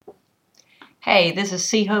Hey, this is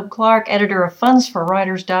C. Hope Clark, editor of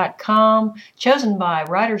FundsForWriters.com, chosen by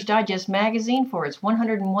Writer's Digest magazine for its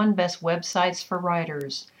 101 best websites for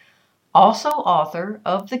writers. Also author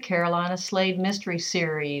of the Carolina Slade Mystery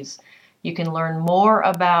Series. You can learn more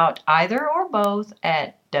about either or both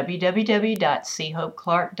at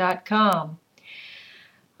www.chopeclark.com.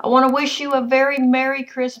 I want to wish you a very Merry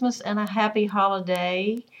Christmas and a Happy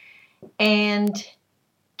Holiday, and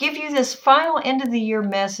give you this final end of the year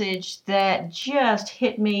message that just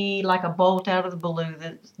hit me like a bolt out of the blue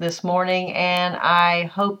this morning, and I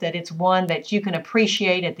hope that it's one that you can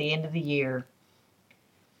appreciate at the end of the year.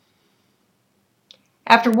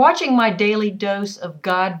 After watching my daily dose of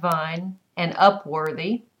Godvine and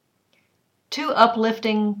Upworthy, two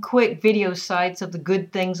uplifting, quick video sites of the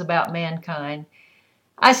good things about mankind,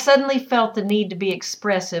 I suddenly felt the need to be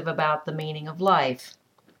expressive about the meaning of life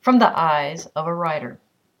from the eyes of a writer.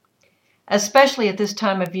 Especially at this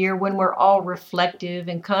time of year when we're all reflective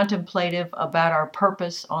and contemplative about our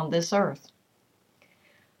purpose on this earth.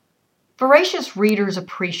 Voracious readers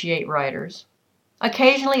appreciate writers.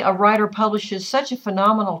 Occasionally, a writer publishes such a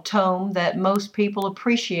phenomenal tome that most people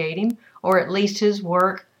appreciate him, or at least his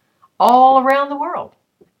work, all around the world.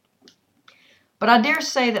 But I dare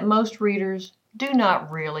say that most readers do not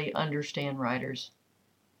really understand writers.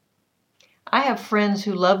 I have friends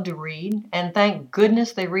who love to read, and thank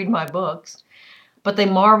goodness they read my books, but they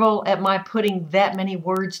marvel at my putting that many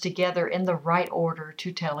words together in the right order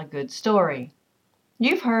to tell a good story.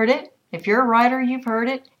 You've heard it. If you're a writer, you've heard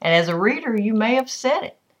it, and as a reader, you may have said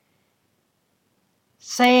it.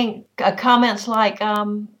 Saying comments like,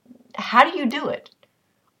 how do you do it?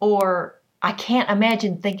 Or, I can't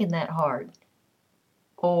imagine thinking that hard.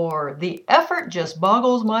 Or, the effort just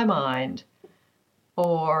boggles my mind.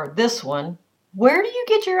 Or this one, where do you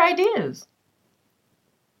get your ideas?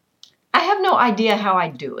 I have no idea how I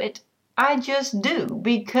do it. I just do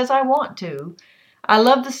because I want to. I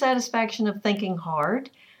love the satisfaction of thinking hard.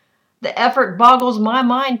 The effort boggles my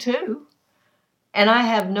mind too. And I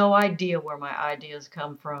have no idea where my ideas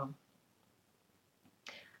come from.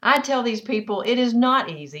 I tell these people it is not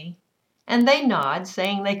easy, and they nod,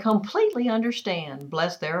 saying they completely understand,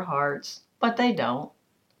 bless their hearts, but they don't.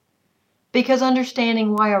 Because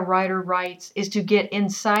understanding why a writer writes is to get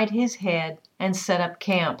inside his head and set up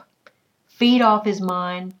camp, feed off his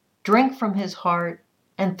mind, drink from his heart,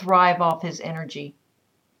 and thrive off his energy.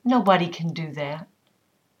 Nobody can do that.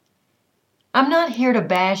 I'm not here to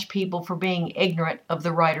bash people for being ignorant of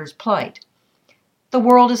the writer's plight. The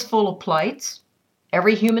world is full of plights.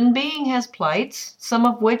 Every human being has plights, some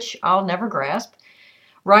of which I'll never grasp.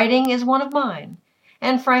 Writing is one of mine,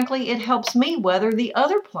 and frankly, it helps me weather the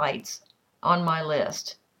other plights on my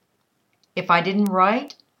list. If I didn't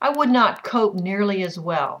write, I would not cope nearly as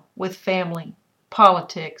well with family,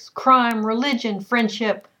 politics, crime, religion,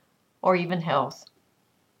 friendship, or even health.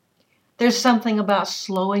 There's something about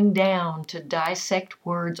slowing down to dissect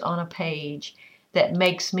words on a page that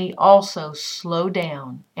makes me also slow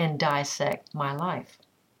down and dissect my life.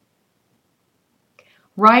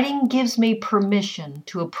 Writing gives me permission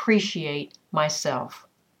to appreciate myself,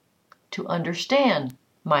 to understand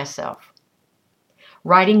myself.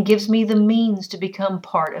 Writing gives me the means to become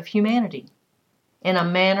part of humanity in a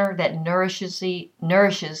manner that nourishes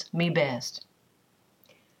me best.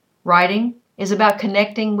 Writing is about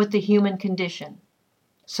connecting with the human condition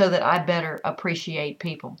so that I better appreciate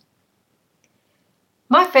people.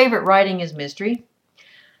 My favorite writing is mystery.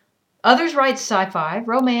 Others write sci-fi,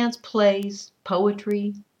 romance, plays,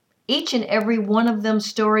 poetry, each and every one of them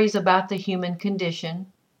stories about the human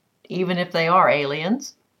condition, even if they are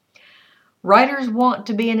aliens. Writers want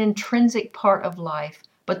to be an intrinsic part of life,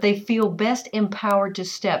 but they feel best empowered to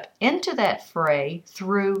step into that fray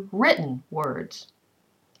through written words.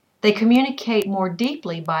 They communicate more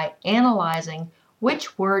deeply by analyzing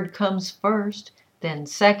which word comes first, then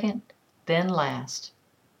second, then last.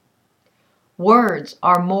 Words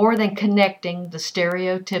are more than connecting the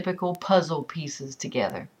stereotypical puzzle pieces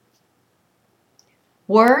together.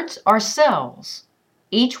 Words are cells.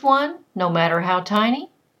 Each one, no matter how tiny,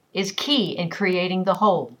 is key in creating the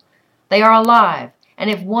whole. They are alive, and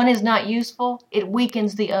if one is not useful, it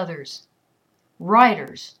weakens the others.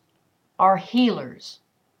 Writers are healers,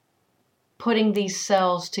 putting these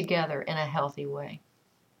cells together in a healthy way.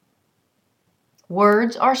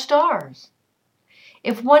 Words are stars.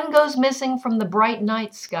 If one goes missing from the bright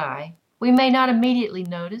night sky, we may not immediately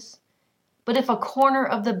notice, but if a corner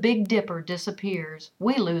of the Big Dipper disappears,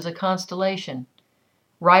 we lose a constellation.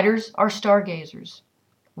 Writers are stargazers.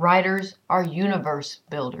 Writers are universe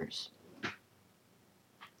builders.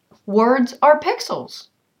 Words are pixels.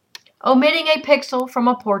 Omitting a pixel from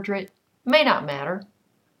a portrait May not matter.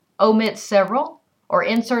 Omit several or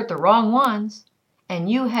insert the wrong ones, and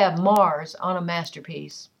you have Mars on a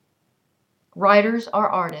masterpiece. Writers are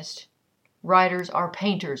artists. Writers are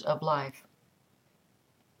painters of life.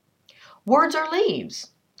 Words are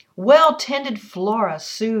leaves. Well-tended flora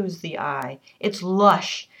soothes the eye. It's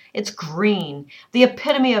lush, it's green, the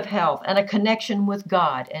epitome of health and a connection with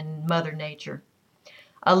God and Mother Nature.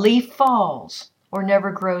 A leaf falls or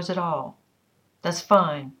never grows at all. That's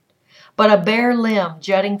fine. But a bare limb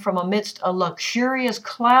jutting from amidst a luxurious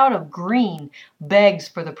cloud of green begs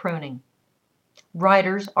for the pruning.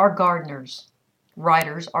 Writers are gardeners.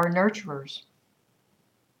 Writers are nurturers.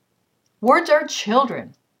 Words are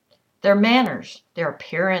children. Their manners, their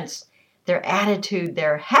appearance, their attitude,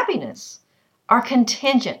 their happiness are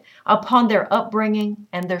contingent upon their upbringing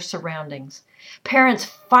and their surroundings. Parents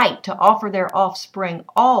fight to offer their offspring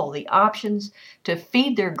all the options to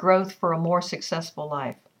feed their growth for a more successful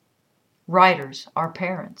life. Writers are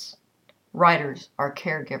parents. Writers are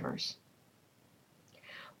caregivers.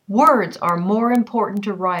 Words are more important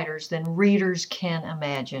to writers than readers can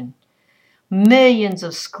imagine. Millions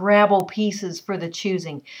of Scrabble pieces for the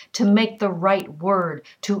choosing, to make the right word,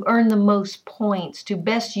 to earn the most points, to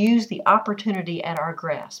best use the opportunity at our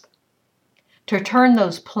grasp, to turn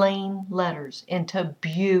those plain letters into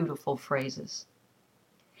beautiful phrases.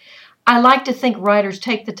 I like to think writers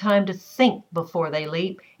take the time to think before they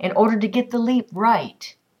leap in order to get the leap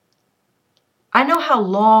right. I know how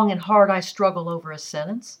long and hard I struggle over a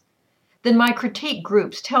sentence. Then my critique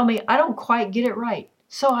groups tell me I don't quite get it right,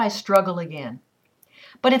 so I struggle again.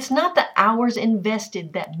 But it's not the hours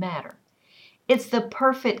invested that matter. It's the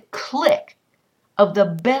perfect click of the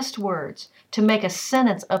best words to make a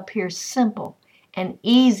sentence appear simple and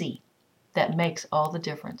easy that makes all the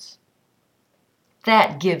difference.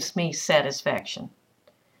 That gives me satisfaction.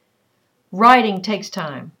 Writing takes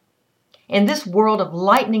time. In this world of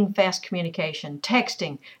lightning fast communication,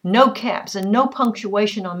 texting, no caps and no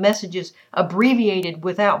punctuation on messages abbreviated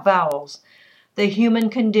without vowels, the human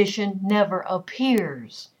condition never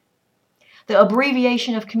appears. The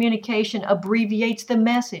abbreviation of communication abbreviates the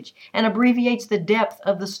message and abbreviates the depth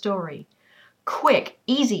of the story. Quick,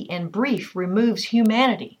 easy, and brief removes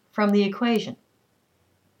humanity from the equation.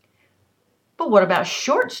 But what about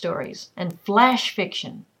short stories and flash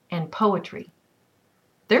fiction and poetry?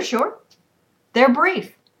 They're short. They're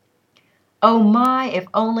brief. Oh my, if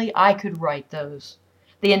only I could write those.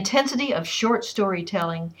 The intensity of short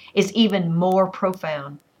storytelling is even more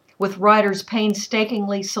profound, with writers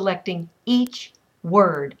painstakingly selecting each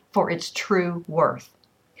word for its true worth.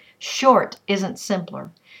 Short isn't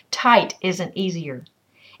simpler. Tight isn't easier.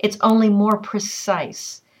 It's only more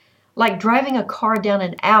precise, like driving a car down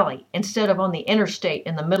an alley instead of on the interstate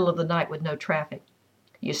in the middle of the night with no traffic.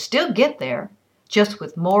 You still get there, just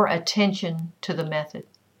with more attention to the method.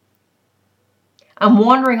 I'm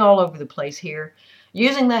wandering all over the place here,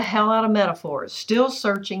 using the hell out of metaphors, still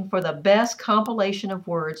searching for the best compilation of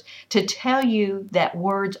words to tell you that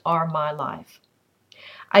words are my life.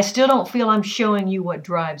 I still don't feel I'm showing you what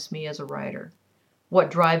drives me as a writer,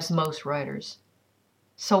 what drives most writers.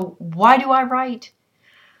 So why do I write?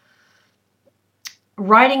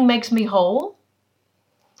 Writing makes me whole.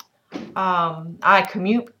 I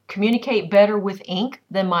communicate better with ink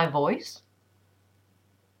than my voice.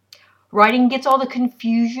 Writing gets all the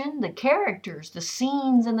confusion, the characters, the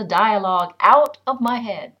scenes, and the dialogue out of my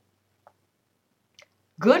head.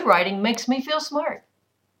 Good writing makes me feel smart.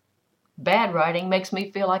 Bad writing makes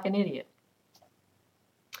me feel like an idiot.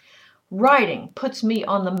 Writing puts me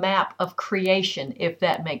on the map of creation, if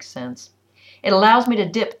that makes sense. It allows me to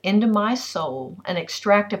dip into my soul and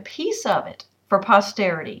extract a piece of it for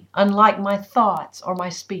posterity, unlike my thoughts or my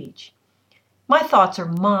speech. My thoughts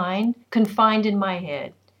are mine, confined in my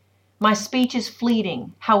head. My speech is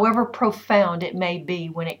fleeting, however profound it may be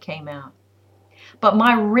when it came out. But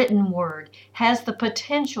my written word has the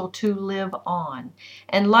potential to live on,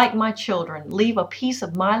 and like my children, leave a piece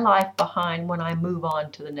of my life behind when I move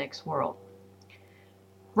on to the next world.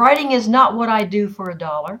 Writing is not what I do for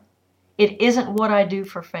 $1. It isn't what I do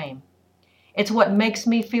for fame. It's what makes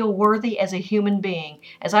me feel worthy as a human being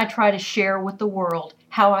as I try to share with the world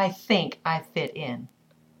how I think I fit in.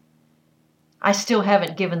 I still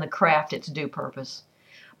haven't given the craft its due purpose.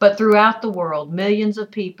 But throughout the world, millions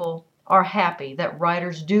of people are happy that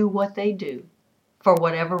writers do what they do, for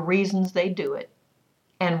whatever reasons they do it,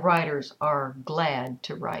 and writers are glad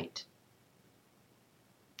to write.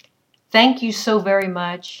 Thank you so very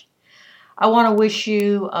much. I want to wish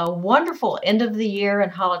you a wonderful end of the year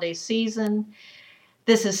and holiday season.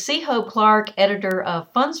 This is C. Hope Clark, editor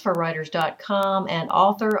of fundsforwriters.com and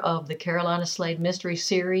author of the Carolina Slade Mystery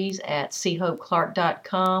Series at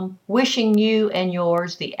chopeclark.com, wishing you and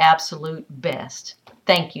yours the absolute best.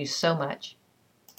 Thank you so much.